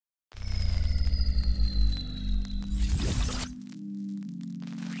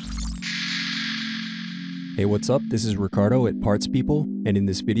Hey, what's up? This is Ricardo at Parts People, and in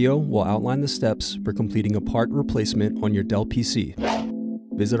this video, we'll outline the steps for completing a part replacement on your Dell PC.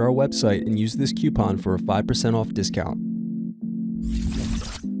 Visit our website and use this coupon for a 5% off discount.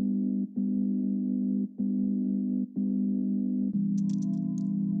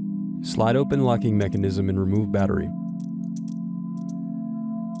 Slide open locking mechanism and remove battery.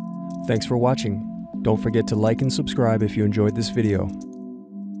 Thanks for watching. Don't forget to like and subscribe if you enjoyed this video.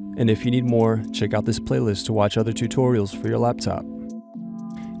 And if you need more, check out this playlist to watch other tutorials for your laptop.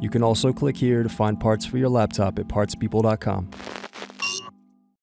 You can also click here to find parts for your laptop at partspeople.com.